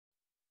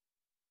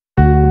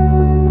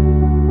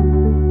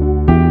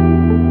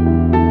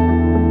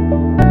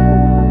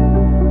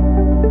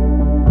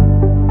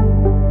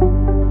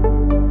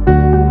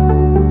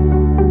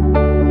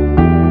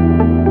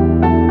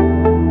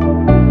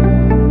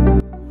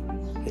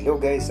Hello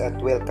guys at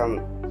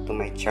welcome to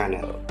my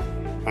channel.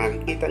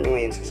 Ang nakikita nyo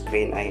ngayon sa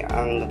screen ay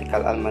ang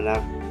Nautical Almanac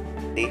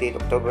dated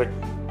October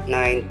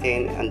 9,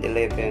 10, and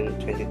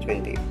 11,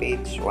 2020,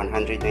 page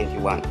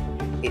 191.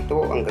 Ito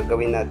ang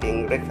gagawin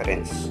nating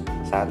reference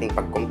sa ating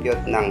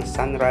pag-compute ng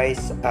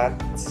sunrise at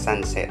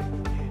sunset.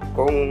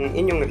 Kung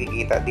inyong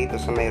nakikita dito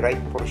sa may right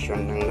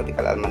portion ng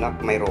Nautical Almanac,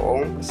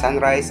 mayroong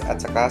sunrise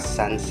at saka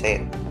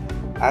sunset.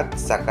 At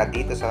saka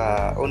dito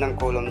sa unang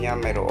column niya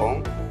mayroong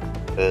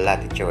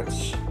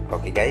latitudes.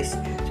 Okay guys,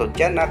 so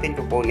dyan natin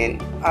kukunin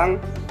ang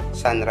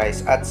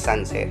sunrise at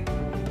sunset.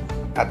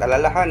 At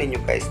alalahanin nyo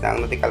guys na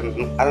ang Nautical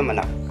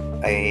Almanac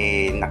ay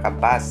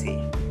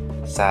nakabase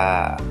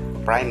sa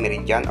prime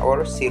meridian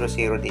or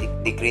 00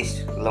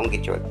 degrees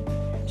longitude.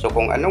 So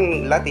kung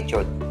anong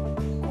latitude,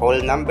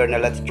 whole number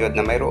na latitude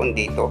na mayroon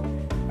dito,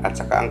 at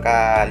saka ang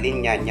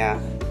kalinya niya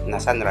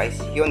na sunrise,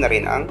 yun na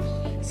rin ang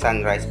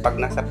sunrise pag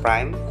nasa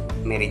prime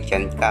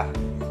meridian ka.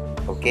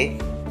 Okay?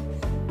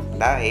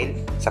 Dahil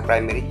sa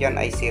prime meridian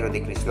ay 0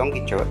 degrees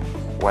longitude,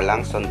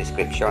 walang zone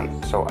description.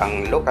 So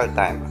ang local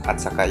time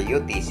at saka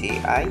UTC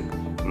ay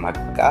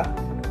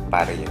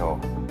magkapareho.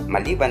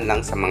 Maliban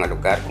lang sa mga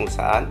lugar kung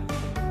saan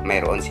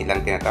mayroon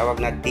silang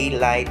tinatawag na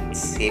daylight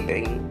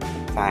saving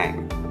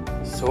time.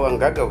 So ang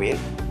gagawin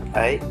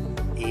ay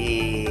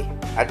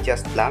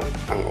i-adjust lang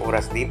ang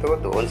oras dito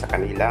doon sa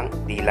kanilang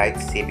daylight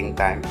saving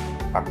time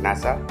pag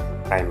nasa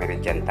prime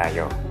meridian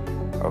tayo.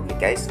 Okay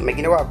guys, may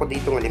ginawa ako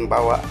dito ng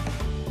halimbawa.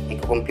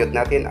 I-compute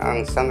natin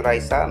ang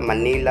sunrise sa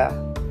Manila,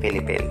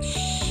 Philippines.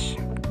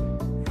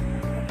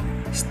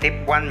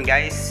 Step 1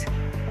 guys,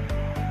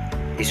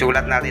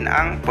 isulat natin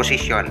ang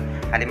position.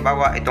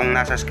 Halimbawa, itong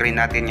nasa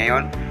screen natin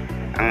ngayon,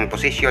 ang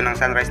position ng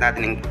sunrise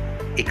natin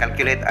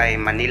i-calculate ay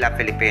Manila,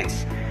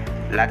 Philippines.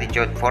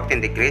 Latitude 14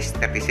 degrees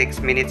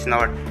 36 minutes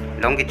north,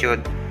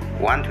 longitude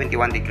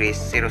 121 degrees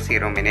 00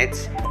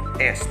 minutes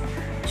east.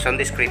 Zone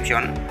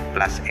description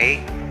 +8,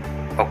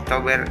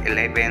 October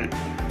 11,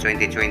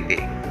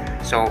 2020.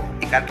 So,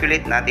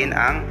 i-calculate natin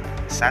ang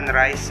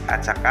sunrise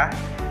at saka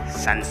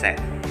sunset.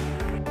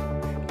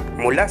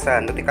 Mula sa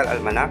Nautical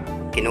Almanac,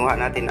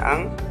 kinuha natin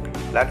ang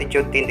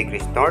latitude 10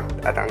 degrees north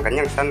at ang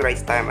kanyang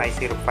sunrise time ay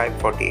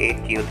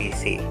 0548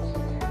 UTC.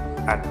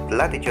 At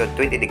latitude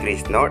 20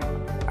 degrees north,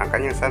 ang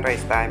kanyang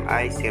sunrise time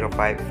ay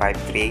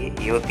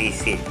 0553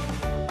 UTC.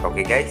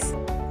 Okay guys,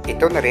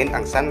 ito na rin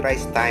ang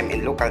sunrise time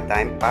in local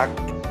time pag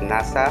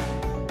nasa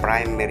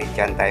prime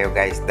meridian tayo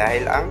guys,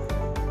 dahil ang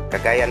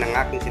kagaya ng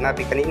aking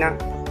sinabi kanina,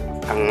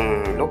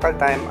 ang local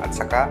time at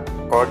saka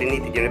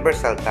coordinated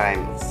universal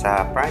time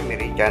sa prime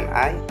meridian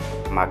ay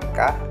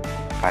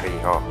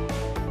magkapareho.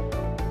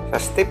 Sa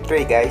step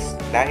 3 guys,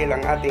 dahil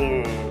ang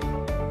ating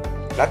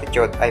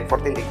latitude ay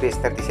 14 degrees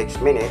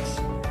 36 minutes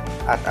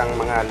at ang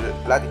mga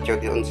latitude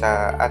doon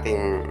sa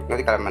ating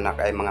Nautical Almanac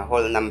ay mga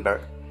whole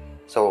number,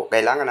 so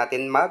kailangan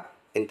natin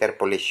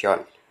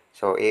mag-interpolation.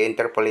 So,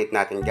 i-interpolate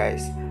natin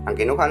guys. Ang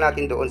kinuha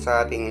natin doon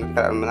sa ating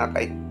almanac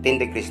ay 10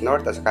 degrees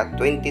north at saka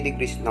 20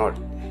 degrees north.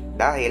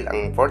 Dahil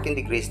ang 14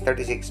 degrees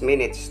 36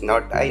 minutes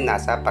north ay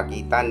nasa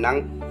pagitan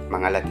ng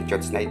mga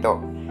latitudes na ito.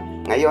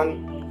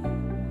 Ngayon,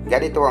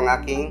 ganito ang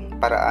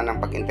aking paraan ng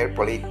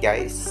pag-interpolate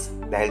guys.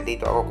 Dahil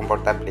dito ako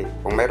komportable.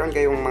 Kung mayroon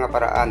kayong mga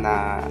paraan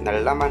na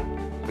nalalaman,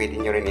 pwede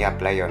nyo rin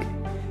i-apply yun.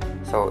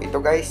 So, ito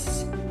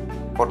guys,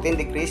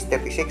 14 degrees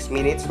 36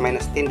 minutes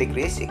minus 10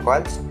 degrees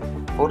equals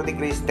 4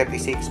 degrees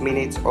 36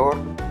 minutes or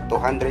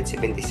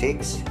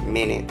 276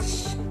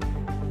 minutes.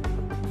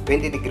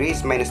 20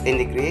 degrees minus 10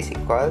 degrees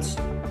equals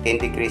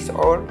 10 degrees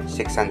or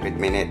 600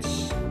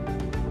 minutes.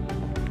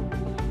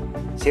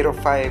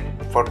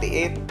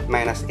 0548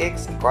 minus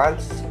x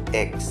equals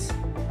x.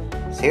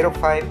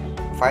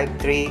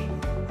 0553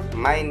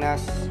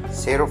 minus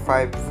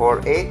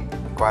 0548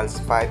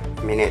 equals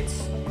 5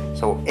 minutes.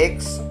 So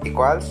x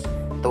equals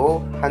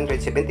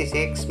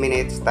 276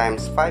 minutes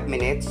times 5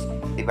 minutes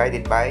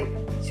divided by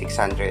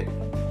 600.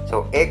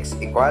 So x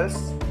equals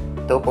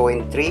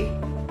 2.3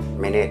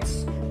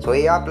 minutes. So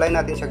i-apply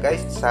natin siya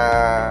guys sa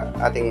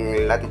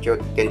ating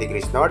latitude 10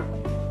 degrees north.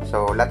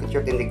 So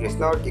latitude 10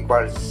 degrees north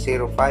equals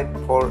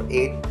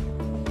 0548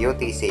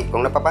 UTC.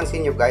 Kung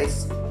napapansin nyo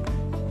guys,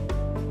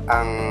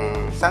 ang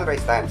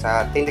sunrise time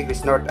sa 10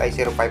 degrees north ay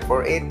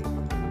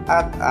 0548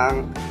 at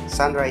ang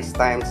sunrise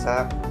time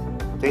sa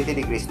 20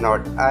 degrees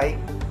north ay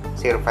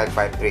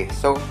 0553.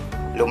 So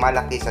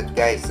lumalaki sa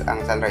guys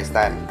ang sunrise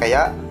time,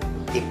 kaya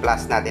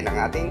i-plus natin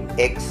ang ating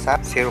x sa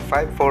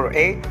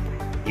 0548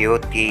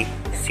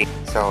 UTC.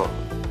 So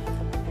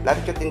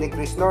latitude 10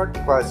 degrees north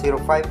equals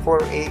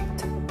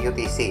 0548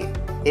 UTC.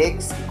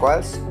 X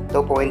equals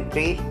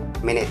 2.3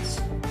 minutes.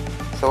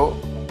 So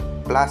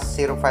plus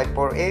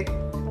 0548,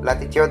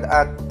 latitude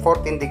at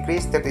 14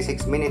 degrees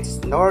 36 minutes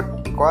north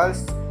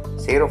equals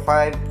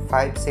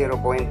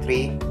 0550.3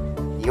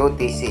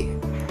 UTC.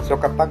 So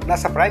kapag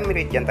nasa prime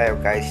meridian tayo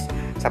guys,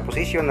 sa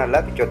posisyon na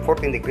latitude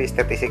 14 degrees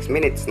 36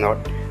 minutes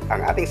north,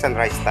 ang ating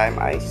sunrise time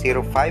ay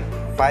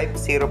 0550.3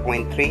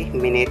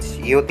 minutes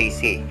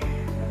UTC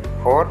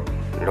or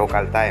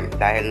local time,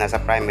 dahil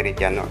nasa prime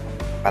meridian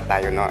pa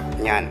tayo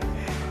niyan.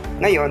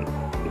 Ngayon,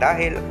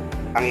 Dahil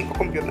ang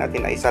i-compute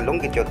natin ay sa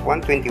longitude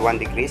 121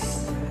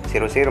 degrees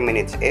 00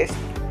 minutes east,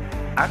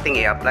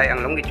 ating i-apply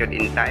ang longitude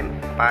in time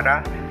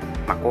para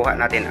makuha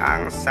natin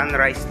ang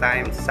sunrise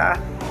time sa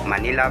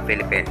Manila,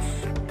 Philippines.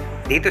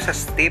 Dito sa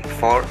step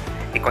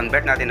 4,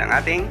 i-convert natin ang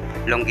ating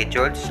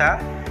longitude sa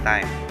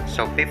time.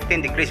 So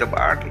 15 degrees of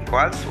arc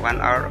equals 1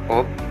 hour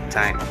of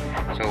time.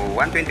 So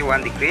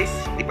 121 degrees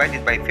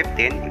divided by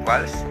 15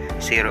 equals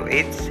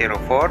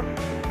 0804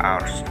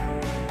 hours.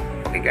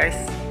 Okay guys,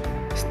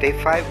 step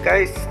 5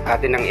 guys,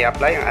 atin nang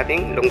i-apply ang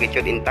ating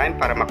longitude in time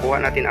para makuha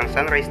natin ang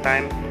sunrise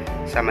time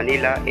sa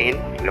Manila in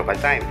local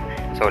time.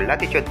 So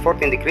latitude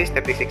 14 degrees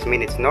 36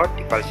 minutes north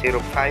equals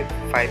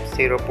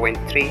 0550.3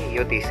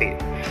 UTC.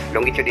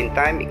 Longitude in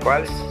time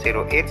equals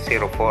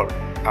 0804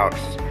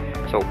 hours.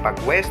 So pag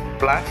west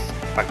plus,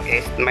 pag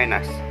east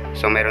minus.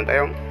 So meron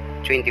tayong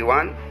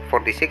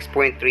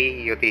 2146.3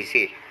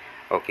 UTC.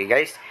 Okay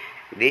guys,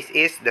 this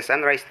is the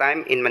sunrise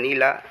time in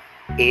Manila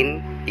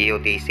in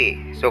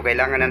UTC. So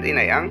kailangan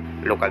natin ay ang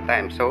local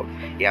time. So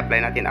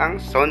i-apply natin ang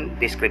zone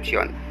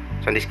description.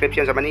 Zone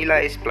description sa Manila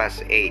is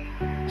plus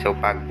 8. So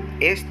pag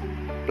east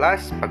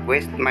plus, pag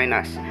west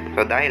minus.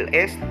 So dahil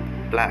east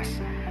plus,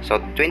 so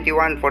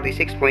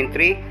 2146.3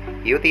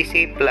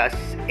 UTC plus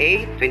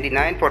 8,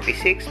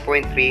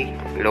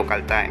 2946.3 local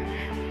time.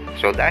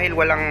 So dahil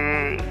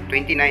walang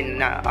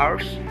 29 na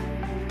hours,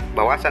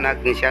 bawasan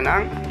natin siya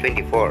ng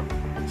 24.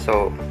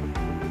 So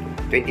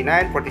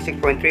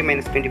 2946.3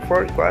 minus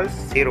 24 equals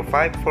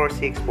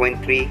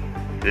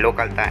 0546.3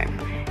 local time.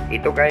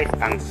 Ito guys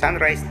ang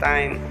sunrise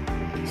time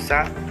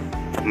sa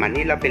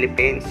Manila,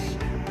 Philippines.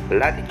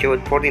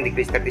 Latitude 14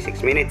 degrees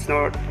 36 minutes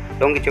north,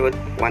 longitude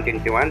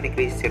 121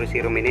 degrees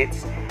 00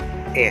 minutes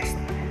east.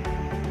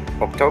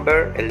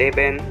 October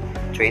 11,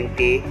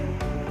 2020.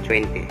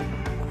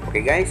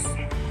 Okay guys,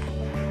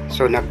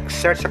 so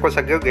nag-search ako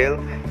sa Google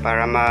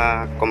para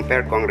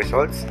ma-compare ko ang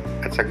results,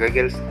 at sa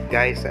Google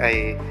guys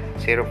ay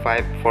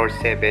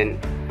 0547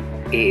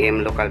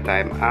 AM local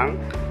time ang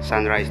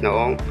sunrise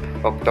noong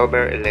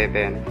October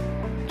 11,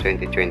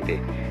 2020.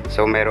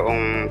 So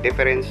mayroong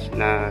difference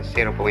na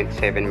 0.7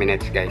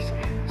 minutes guys.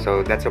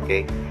 So that's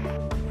okay.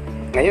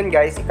 Ngayon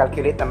guys,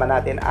 i-calculate naman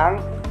natin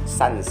ang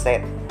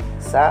sunset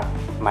sa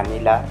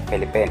Manila,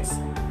 Philippines.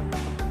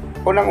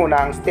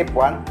 Unang-una ang step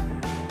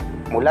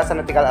 1. Mula sa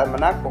nautical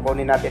almanac,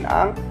 kukunin natin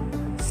ang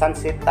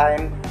sunset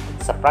time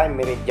sa prime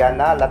meridian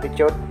na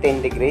latitude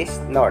 10 degrees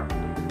north.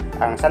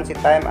 Ang sunset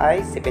time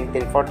ay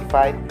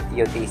 1745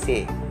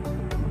 UTC.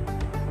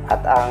 At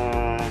ang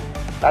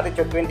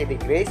latitude 20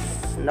 degrees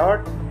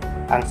north,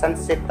 ang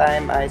sunset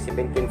time ay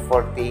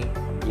 1740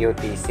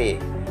 UTC.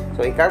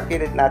 So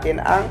i-calculate natin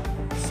ang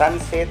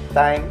sunset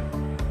time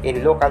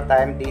in local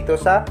time dito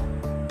sa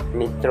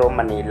Metro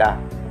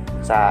Manila.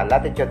 Sa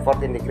latitude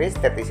 14 degrees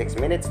 36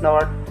 minutes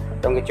north,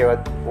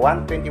 longitude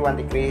 121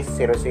 degrees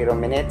 00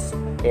 minutes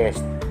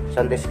east.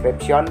 So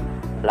description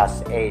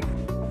plus 8.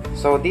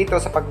 So dito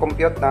sa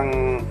pag-compute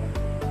ng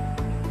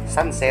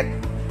sunset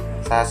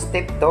sa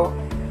step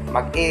 2,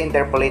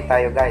 mag-i-interpolate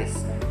tayo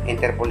guys.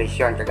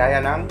 Interpolation,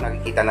 kagaya ng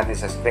nakikita natin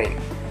sa screen.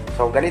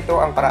 So ganito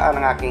ang paraan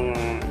ng aking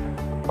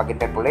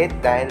pag-interpolate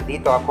dahil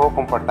dito ako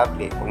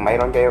comfortable. Kung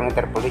mayroon kayong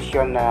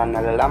interpolation na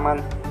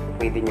nalalaman,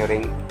 pwede nyo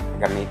ring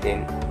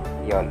gamitin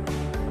yon.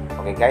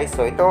 Okay guys,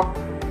 so ito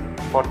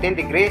 14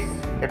 degrees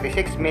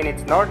 36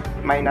 minutes north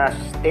minus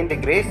 10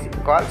 degrees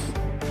equals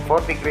 4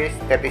 degrees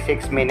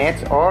 36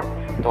 minutes or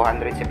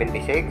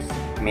 276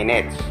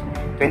 minutes.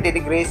 20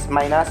 degrees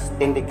minus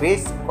 10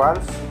 degrees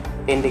equals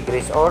 10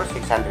 degrees or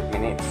 600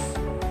 minutes.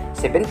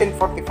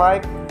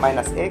 1745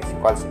 minus x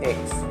equals x.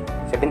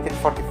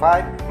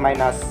 1745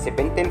 minus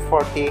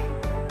 1740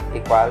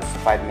 equals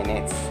 5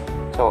 minutes.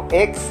 So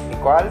x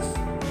equals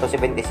to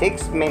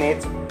 76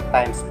 minutes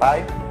times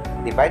 5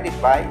 divided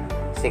by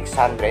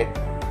 600.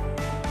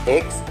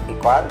 X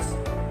equals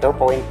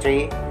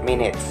 2.3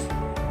 minutes.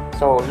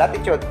 So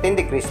latitude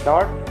 10 degrees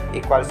north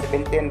equals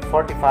 1745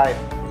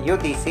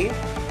 UTC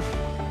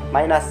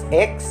minus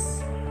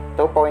x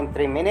 2.3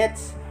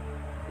 minutes.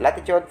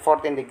 Latitude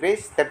 14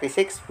 degrees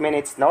 36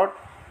 minutes north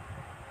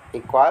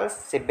equals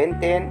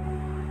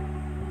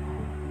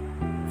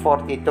 1742.7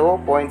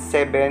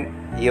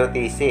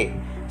 UTC.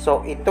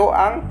 So ito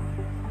ang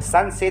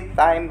sunset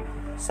time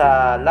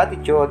sa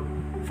latitude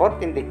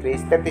 14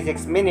 degrees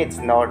 36 minutes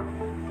north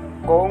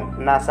kung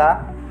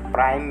nasa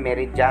prime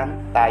meridian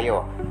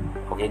tayo.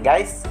 Okay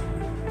guys?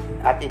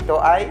 At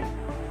ito ay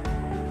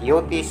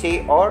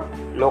UTC or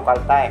local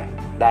time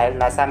dahil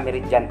nasa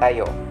meridian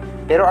tayo.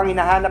 Pero ang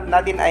hinahanap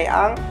natin ay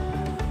ang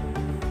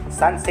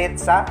sunset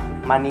sa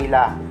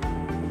Manila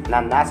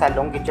na nasa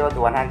longitude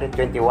 121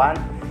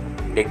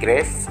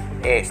 degrees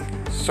east.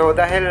 So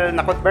dahil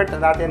na-convert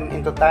natin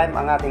into time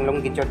ang ating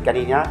longitude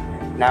kanina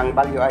na ang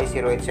value ay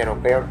 0804,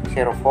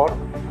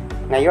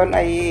 ngayon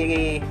ay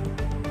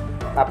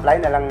apply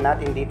na lang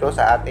natin dito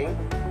sa ating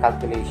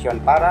calculation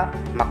para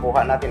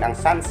makuha natin ang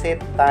sunset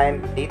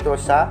time dito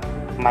sa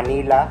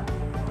Manila,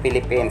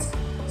 Philippines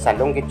sa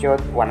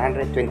longitude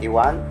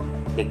 121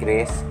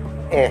 degrees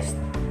east.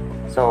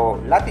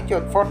 So,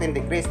 latitude 14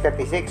 degrees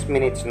 36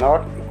 minutes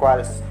north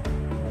equals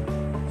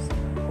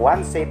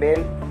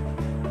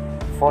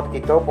 1742.7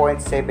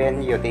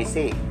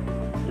 UTC.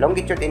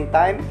 Longitude in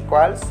time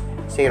equals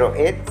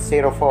 0804.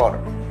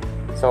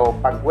 So,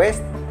 pag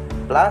west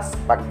plus,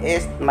 pag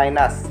east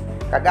minus.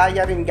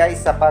 Kagaya rin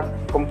guys sa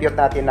pag-compute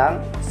natin ng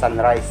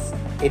sunrise.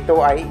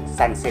 Ito ay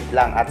sunset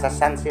lang. At sa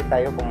sunset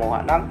tayo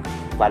kumuha ng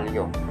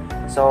value.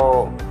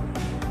 So,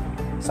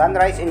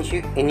 sunrise in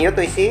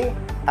UTC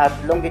at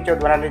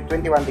longitude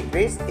 121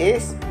 degrees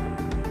is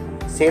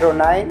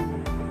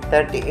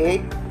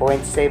 0938.7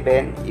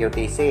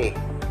 UTC.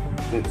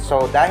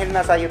 So, dahil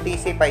nasa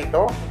UTC pa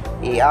ito,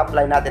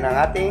 i-apply natin ang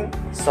ating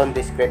zone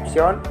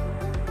description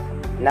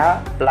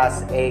na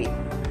plus 8.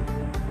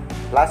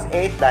 Plus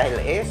 8 dahil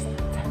east,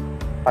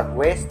 pag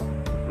west,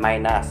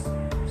 minus.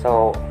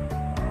 So,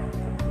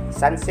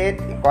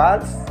 sunset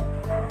equals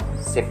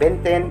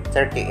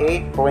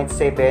 1738.7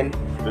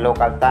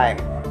 local time.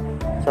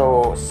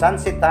 So,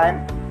 sunset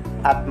time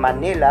at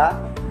Manila,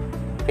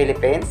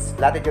 Philippines,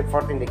 latitude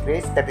 14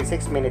 degrees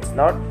 36 minutes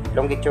north,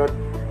 longitude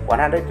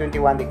 121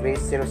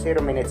 degrees 00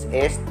 minutes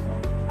east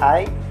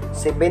ay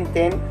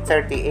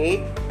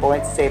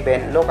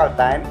 1738.7 local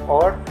time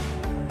or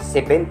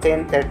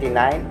 1739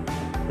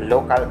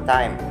 local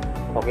time.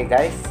 Okay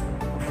guys?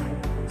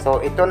 So,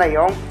 ito na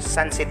yung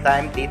sunset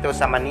time dito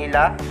sa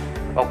Manila,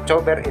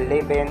 October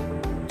 11,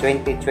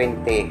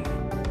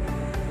 2020.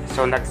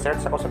 So,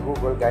 nag-search ako sa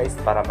Google guys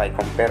para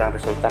ma-compare ang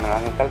resulta ng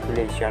aking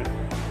calculation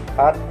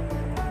at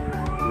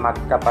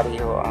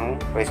magkapareho ang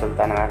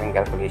resulta ng aking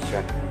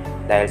calculation.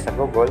 Dahil sa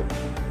Google,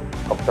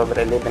 October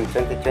 11,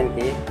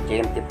 2020,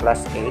 GMT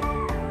plus 8,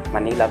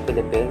 Manila,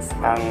 Philippines,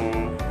 ang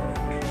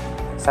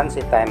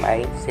sunset time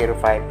ay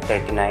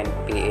 05:39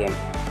 PM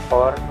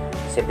or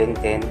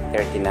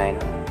 17:39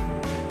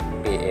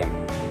 PM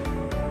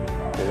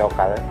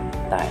local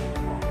time.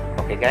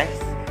 Okay guys?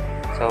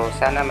 So,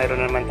 sana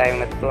mayroon naman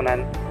tayong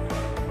natutunan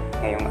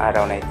ngayong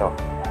araw na ito.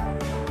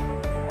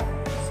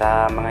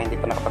 Sa mga hindi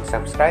pa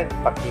nakapag-subscribe,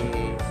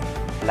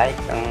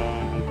 paki-like ang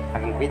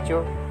aking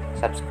video,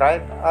 subscribe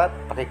at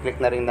paki-click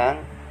na rin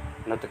ng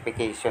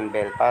notification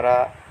bell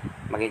para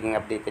magiging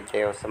updated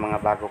kayo sa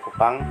mga bago ko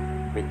pang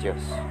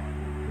videos.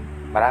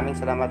 Maraming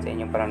salamat sa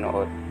inyong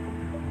panonood.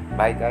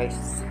 Bye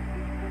guys!